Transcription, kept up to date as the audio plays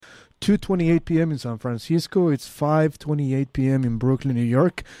2:28 p.m. in San Francisco. It's 5:28 p.m. in Brooklyn, New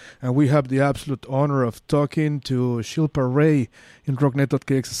York. And we have the absolute honor of talking to Shilpa Ray in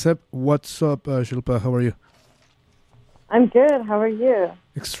rocknet.kxsf. What's up, Shilpa? How are you? I'm good. How are you?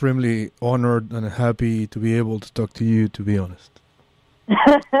 Extremely honored and happy to be able to talk to you, to be honest.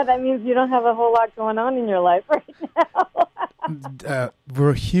 That means you don't have a whole lot going on in your life right now.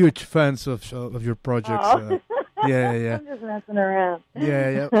 We're huge fans of your projects. Oh. Yeah. I'm just messing around.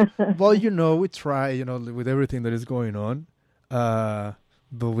 Yeah. Well, we try, with everything that is going on.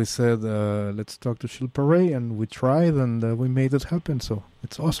 But we said, let's talk to Shilpa Ray, and we tried, and we made it happen. So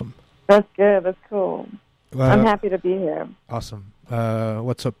it's awesome. That's good. That's cool. I'm happy to be here. Awesome.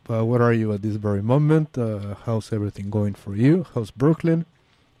 What's up? What are you at this very moment? How's everything going for you? How's Brooklyn?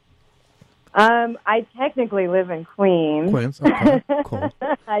 I technically live in Queens. Queens, okay, cool.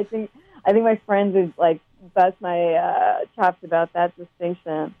 I think my friends would bust my chops about that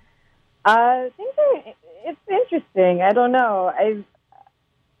distinction. It's interesting. I don't know.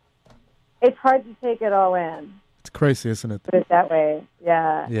 It's hard to take it all in. It's crazy, isn't it? Put it that way.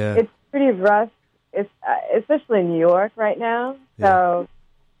 Yeah. It's pretty rough. It's especially in New York right now. So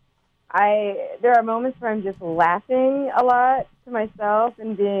there are moments where I'm just laughing a lot to myself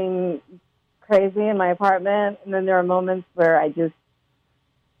and being crazy in my apartment, and then there are moments where I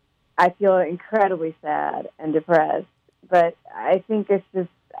feel incredibly sad and depressed. But I think it's just,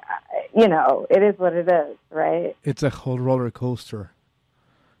 it is what it is, right? It's a whole roller coaster.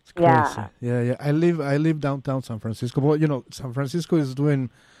 It's crazy. Yeah. I live downtown San Francisco. Well, San Francisco is doing,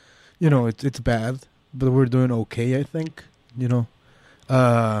 it's bad, but we're doing okay, I think. You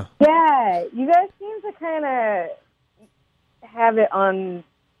guys seem to kind of have it on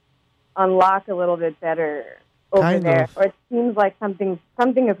lock a little bit better over there. Or it seems like something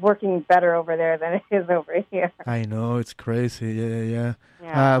is working better over there than it is over here. I know, it's crazy. Yeah.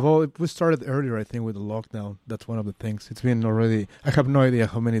 Well, we started earlier, I think, with the lockdown. That's one of the things. It's been already, I have no idea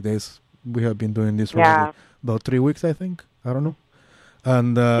how many days we have been doing this already. About 3 weeks, I think. I don't know.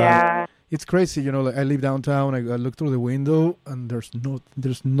 And it's crazy, I live downtown, I look through the window, and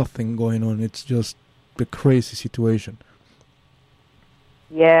there's nothing going on. It's just a crazy situation.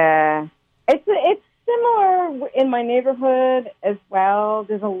 Yeah. It's similar in my neighborhood as well.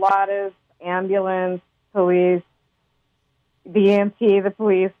 There's a lot of ambulance, police, the EMT, the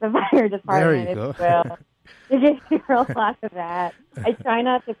police, the fire department as well. You just hear a lot of that. I try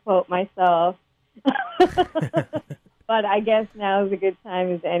not to quote myself. But I guess now is a good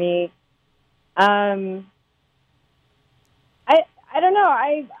time as any. I don't know.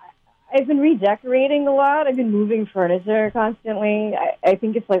 I've been redecorating a lot. I've been moving furniture constantly. I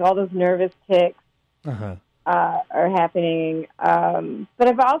think it's like all those nervous tics are happening. But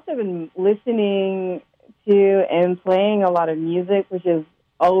I've also been listening to and playing a lot of music, which is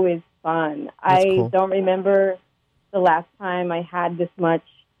always fun. That's cool. Don't remember the last time I had this much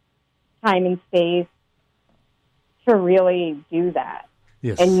time and space to really do that.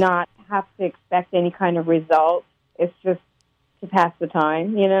 Yes. And not have to expect any kind of result. It's just to pass the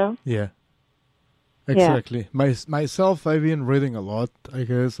time, Yeah, exactly. Yeah. Myself, I've been reading a lot, I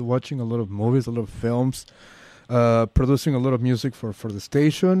guess, watching a lot of movies, a lot of films, producing a lot of music for the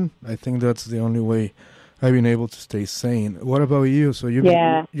station. I think that's the only way I've been able to stay sane. What about you? So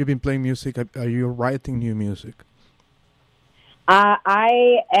you've been playing music. Are you writing new music?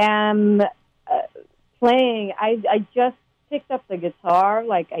 I am playing. I just picked up the guitar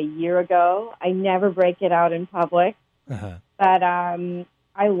like a year ago. I never break it out in public. But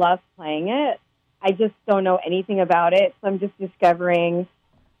I love playing it. I just don't know anything about it, so I'm just discovering.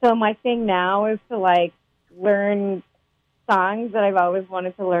 So my thing now is to learn songs that I've always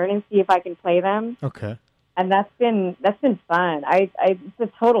wanted to learn and see if I can play them. Okay. And that's been fun. It's a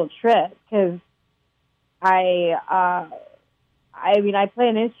total trip because I play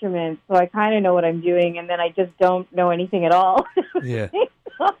an instrument, so I kind of know what I'm doing, and then I just don't know anything at all. Yeah.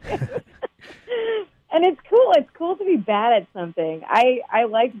 And it's cool. It's cool to be bad at something. I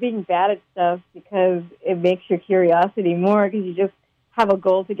like being bad at stuff because it makes your curiosity more because you just have a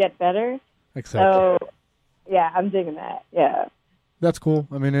goal to get better. Exactly. So, yeah, I'm digging that. Yeah. That's cool.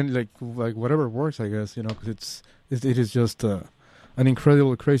 I mean, and like whatever works, I guess, because it is just an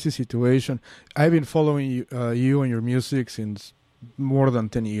incredible, crazy situation. I've been following you and your music since more than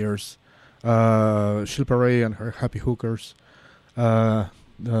 10 years. Shilpa Ray and her Happy Hookers,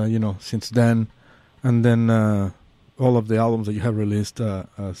 since then. And then all of the albums that you have released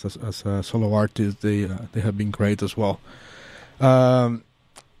as a solo artist, they have been great as well.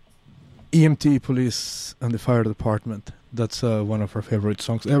 EMT, police, and the fire department. That's one of our favorite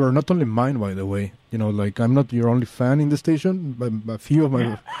songs ever. Not only mine, by the way. You know, like I'm not your only fan in the station, but a few of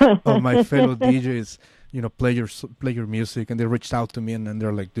my fellow DJs, you know, play your music, and they reached out to me and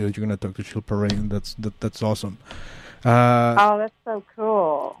they're like, "Dude, you're gonna talk to Chill Parade," and that's awesome. Oh, that's so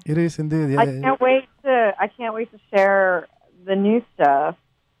cool! It is indeed. Yeah, I can't wait to share the new stuff.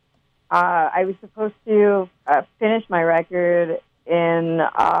 I was supposed to finish my record in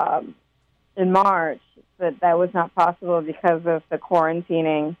March, but that was not possible because of the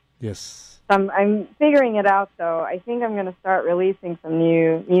quarantining. Yes. I'm figuring it out, though. I think I'm going to start releasing some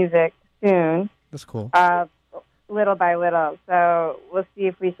new music soon. That's cool. Little by little. So we'll see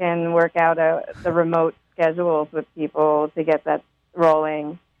if we can work out the remote schedules with people to get that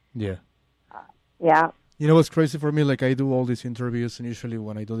rolling. Yeah. Yeah. You know what's crazy for me? Like, I do all these interviews, and usually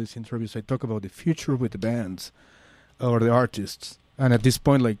when I do these interviews, I talk about the future with the bands or the artists. And at this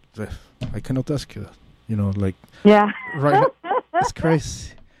point, like, I cannot ask you that. You know, like... Yeah. Right now, it's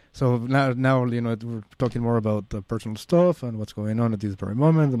crazy. So now, you know, we're talking more about the personal stuff and what's going on at this very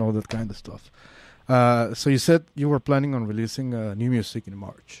moment and all that kind of stuff. So you said you were planning on releasing new music in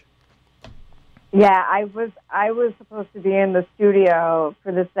March. Yeah, I was supposed to be in the studio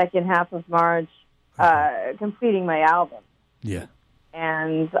for the second half of March, completing my album. Yeah.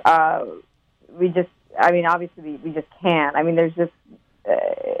 And obviously we just can't. I mean, there's just,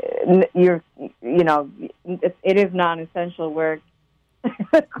 it is non-essential work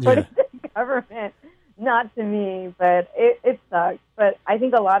according to the government. Not to me, but it sucks. But I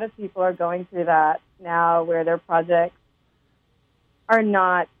think a lot of people are going through that now where their projects are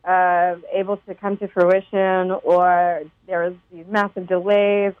not able to come to fruition, or there's these massive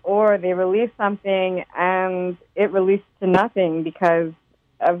delays, or they release something and it released to nothing because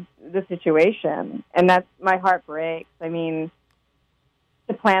of the situation. And that's, my heart breaks. I mean,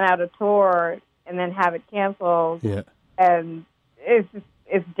 to plan out a tour and then have it canceled, and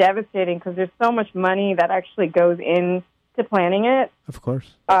it's devastating because there's so much money that actually goes into planning it. Of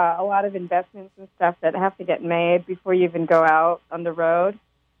course. A lot of investments and stuff that have to get made before you even go out on the road.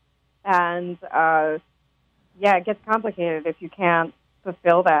 And, it gets complicated if you can't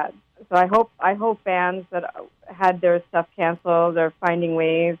fulfill that. So I hope bands that had their stuff canceled are finding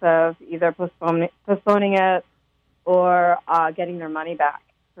ways of either postponing it or getting their money back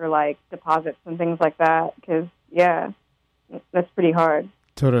for, like, deposits and things like that. Because, that's pretty hard.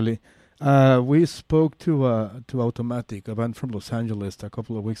 Totally. We spoke to Automatic, a band from Los Angeles, a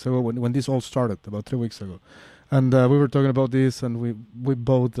couple of weeks ago when this all started, about 3 weeks ago. And we were talking about this, and we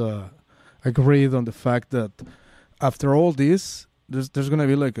both agreed on the fact that after all this, there's going to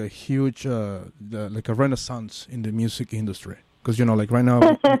be like a huge, like a renaissance in the music industry. Because, you know, like right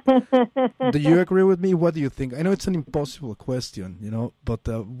now, do you agree with me? What do you think? I know it's an impossible question, you know, but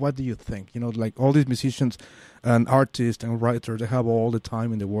what do you think? You know, like all these musicians and artists and writers, they have all the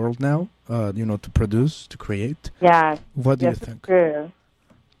time in the world now, you know, to produce, to create. Yeah. What do you think? True.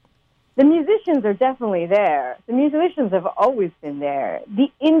 The musicians are definitely there. The musicians have always been there. The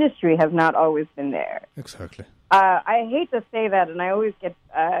industry has not always been there. Exactly. I hate to say that, and I always get,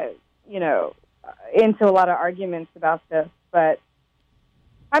 into a lot of arguments about this, but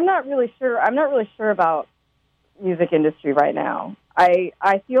I'm not really sure. I'm not really sure about music industry right now.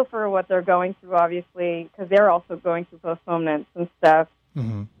 I feel for what they're going through, obviously, because they're also going through postponements and stuff.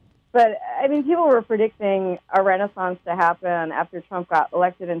 Mm-hmm. But, I mean, people were predicting a renaissance to happen after Trump got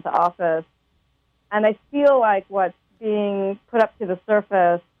elected into office. And I feel like what's being put up to the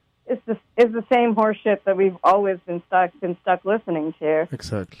surface is the same horseshit that we've always been stuck listening to.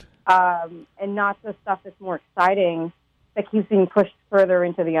 Exactly. And not the stuff that's more exciting that keeps being pushed further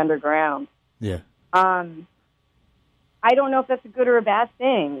into the underground. Yeah. I don't know if that's a good or a bad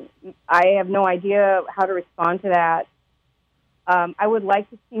thing. I have no idea how to respond to that. I would like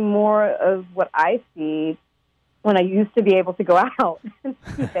to see more of what I see when I used to be able to go out and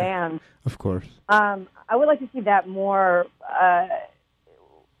see bands. Of course. I would like to see that more,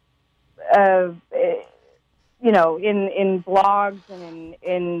 in blogs and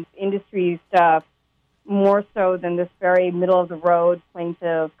in industry stuff, more so than this very middle-of-the-road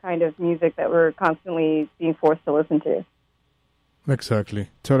plaintive kind of music that we're constantly being forced to listen to. Exactly,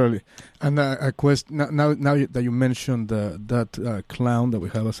 totally. And a question now that you mentioned that clown that we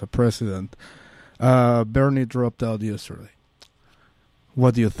have as a president, Bernie dropped out yesterday.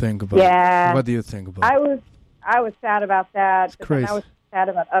 What do you think about it? What do you think about it? I was sad about that. It's crazy. I was sad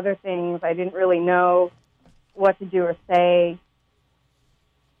about other things. I didn't really know what to do or say.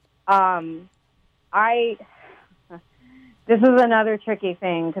 This is another tricky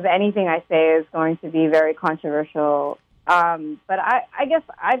thing because anything I say is going to be very controversial But I guess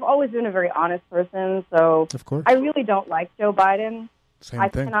I've always been a very honest person, so of course. I really don't like Joe Biden. Same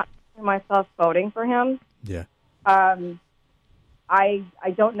thing. Cannot see myself voting for him. Yeah. I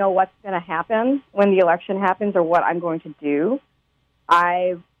don't know what's going to happen when the election happens or what I'm going to do.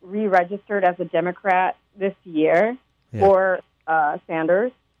 I re-registered as a Democrat this year for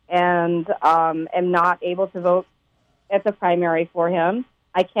Sanders, and am not able to vote at the primary for him.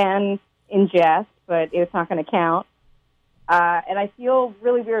 I can in jest, but it's not going to count. And I feel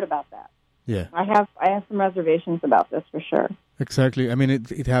really weird about that. Yeah, I have some reservations about this for sure. Exactly. I mean,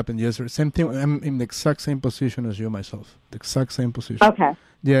 it happened yesterday. Same thing. I'm in the exact same position as you myself. The exact same position. Okay.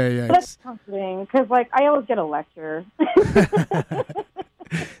 Yeah. That's comforting because, like, I always get a lecture.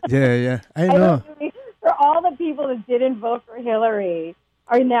 Yeah. I know. For all the people that didn't vote for Hillary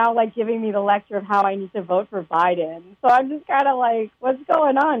are now, like, giving me the lecture of how I need to vote for Biden. So I'm just kind of like, what's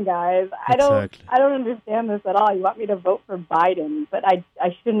going on, guys? Exactly. I don't understand this at all. You want me to vote for Biden, but I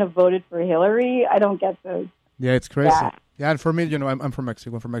shouldn't have voted for Hillary? I don't get this. Yeah, it's crazy. Yeah, and for me, I'm from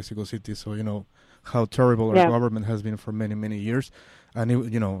Mexico. I'm from Mexico City, so you know how terrible our government has been for many, many years. And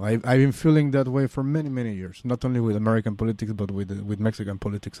I've been feeling that way for many, many years. Not only with American politics, but with Mexican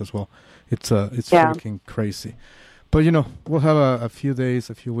politics as well. It's freaking crazy. But we'll have a few days,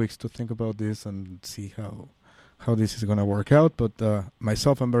 a few weeks to think about this and see how this is going to work out. But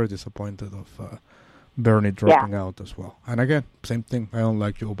myself, I'm very disappointed of Bernie dropping out as well. And again, same thing. I don't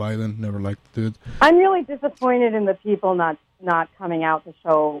like Joe Biden. Never liked the dude. I'm really disappointed in the people not coming out to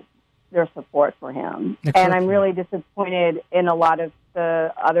show their support for him. Exactly. And I'm really disappointed in a lot of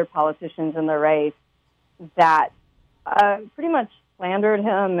the other politicians in the race that pretty much slandered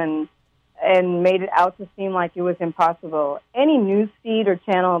him and made it out to seem like it was impossible. Any news feed or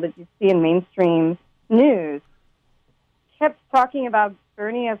channel that you see in mainstream news kept talking about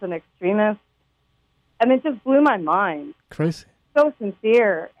Bernie as an extremist, and it just blew my mind. Crazy. So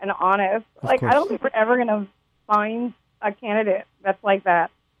sincere and honest. Of course. I don't think we're ever going to find a candidate that's like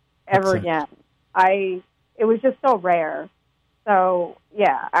that ever again. It was just so rare. So,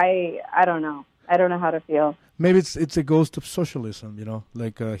 yeah, I don't know. I don't know how to feel. Maybe it's a ghost of socialism,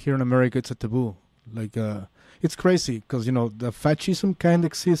 Like here in America, it's a taboo. Like it's crazy because, the fascism kind of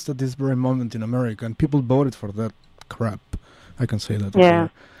exists at this very moment in America, and people voted for that crap. I can say that. Yeah.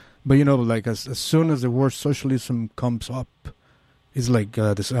 But, like as soon as the word socialism comes up, it's like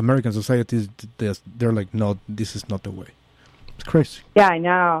this American society, they're like, no, this is not the way. It's crazy. Yeah, I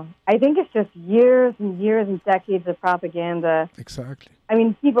know. I think it's just years and years and decades of propaganda. Exactly. I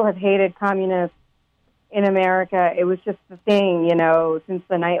mean, people have hated communists in America. It was just the thing, since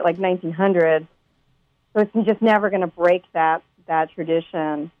the 1900s. So it's just never going to break that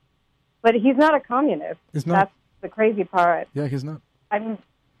tradition. But he's not a communist. He's not. That's the crazy part. Yeah, he's not. I mean,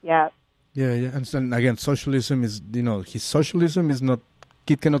 yeah. Yeah. And then again, socialism is, his socialism is not,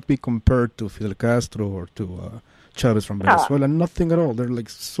 it cannot be compared to Fidel Castro or to Chavez from Venezuela. Nothing at all. They're like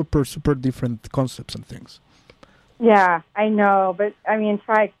super, super different concepts and things. Yeah, I know. But, I mean,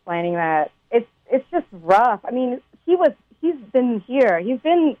 try explaining that. It's just rough. I mean, he's been here. He's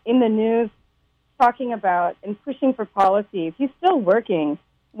been in the news talking about and pushing for policies. He's still working.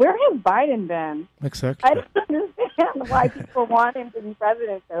 Where has Biden been? Exactly. I don't understand why people want him to be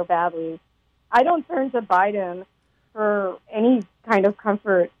president so badly. I don't turn to Biden for any kind of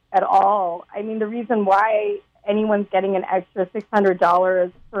comfort at all. I mean, the reason why anyone's getting an extra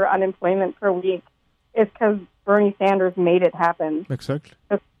 $600 for unemployment per week is because Bernie Sanders made it happen. Exactly.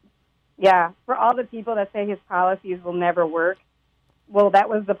 Yeah, for all the people that say his policies will never work, well, that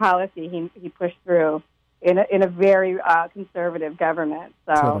was the policy he pushed through in a very conservative government.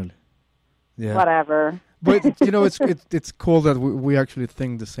 So, totally. Yeah. Whatever. But it's cool that we actually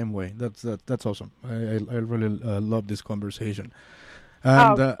think the same way. That's awesome. I really love this conversation.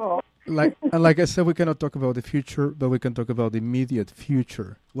 And, cool. like I said, we cannot talk about the future, but we can talk about the immediate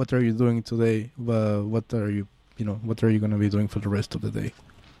future. What are you doing today? What are you going to be doing for the rest of the day?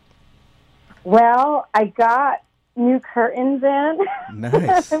 Well, I got new curtains in.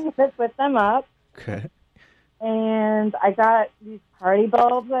 Nice. I'm going to put them up. Okay. And I got these party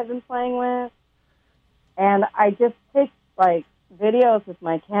bulbs I've been playing with. And I just take, videos with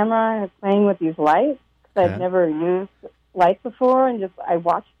my camera and playing with these lights because I've never used lights before, and I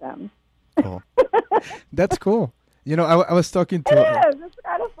watch them. Cool. That's cool. I was talking to... It is. It's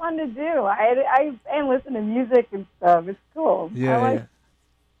kind of fun to do. I listen to music and stuff. It's cool. Yeah.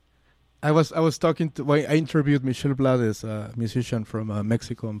 I was talking to... I interviewed Michelle Blades, a musician from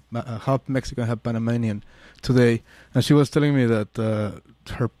Mexico, half Mexican, half Panamanian, today. And she was telling me that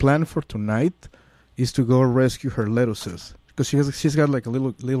her plan for tonight is to go rescue her lettuces. Because she's got like a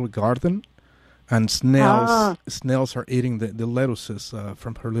little garden. and snails are eating the lettuces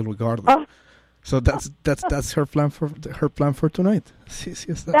from her little garden. Oh. So that's her plan for tonight.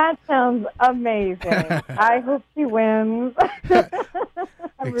 That sounds amazing. I hope she wins.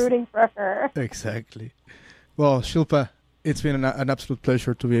 I'm rooting for her. Exactly. Well, Shilpa, it's been an absolute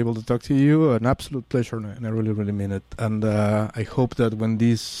pleasure to be able to talk to you. An absolute pleasure, and I really, really mean it. And I hope that when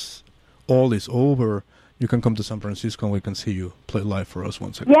this all is over, you can come to San Francisco and we can see you play live for us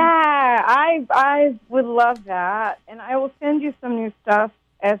once again. Yeah, I would love that. And I will send you some new stuff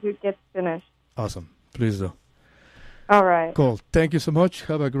as it gets finished. Awesome. Please do. All right. Cool. Thank you so much.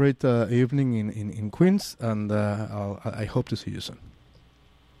 Have a great evening in Queens, and I hope to see you soon.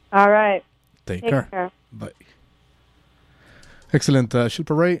 All right. Take care. Bye. Excellent.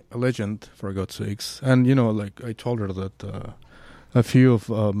 Shilpa Ray, a legend, for God's sakes. And, like I told her that a few of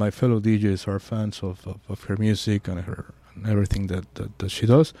my fellow DJs are fans of her music and everything that she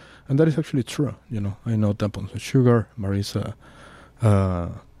does. And that is actually true. I know Tampons with Sugar, Marisa,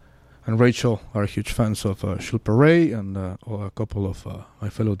 and Rachel are huge fans of Shilpa Ray, and a couple of my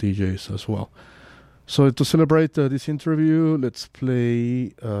fellow DJs as well. So to celebrate this interview, let's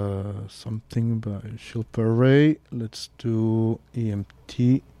play something by Shilpa Ray. Let's do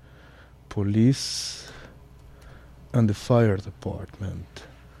EMT, Police, and the Fire Department.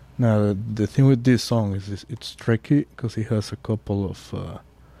 Now, the thing with this song is it's tricky because it has a couple of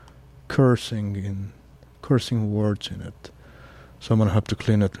cursing words in it. So I'm going to have to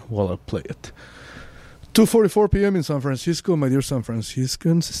clean it while I play it. 2:44 p.m. in San Francisco. My dear San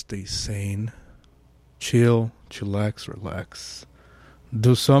Franciscans, stay sane. Chillax, relax.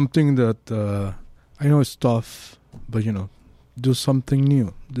 Do something that, I know it's tough, but, do something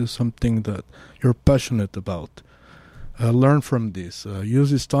new. Do something that you're passionate about. Learn from this.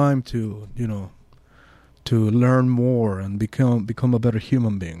 Use this time to learn more and become a better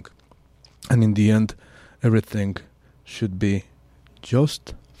human being. And in the end, everything should be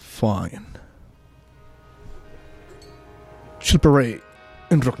just fine. Shilpa Ray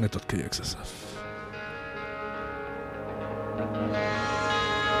in Rocknet.kxsf.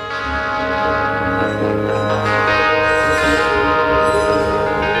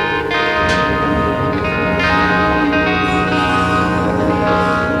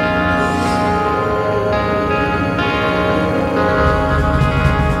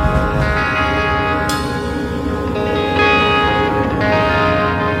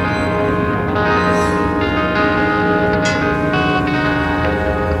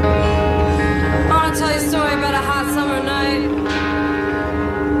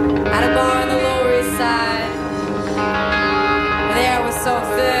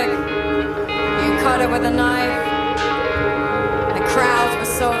 With a knife. The crowds were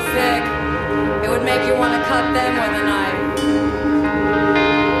so thick, it would make you want to cut them with a knife.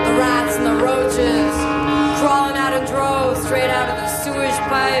 The rats and the roaches crawling out in droves straight out of the sewage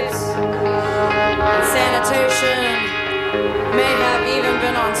pipes. And sanitation may have even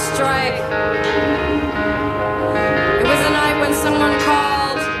been on strike. It was a night when someone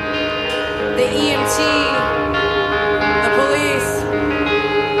called the EMT, the police,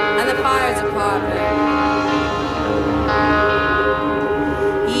 and the fire department.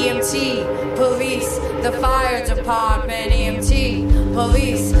 EMT, police, the fire department. EMT,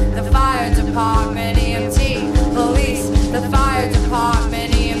 police, the fire department. EMT, police, the fire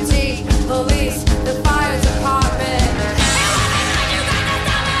department. EMT, police, the fire department.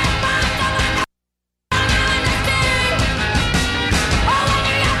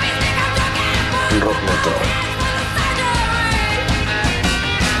 Rock Motor.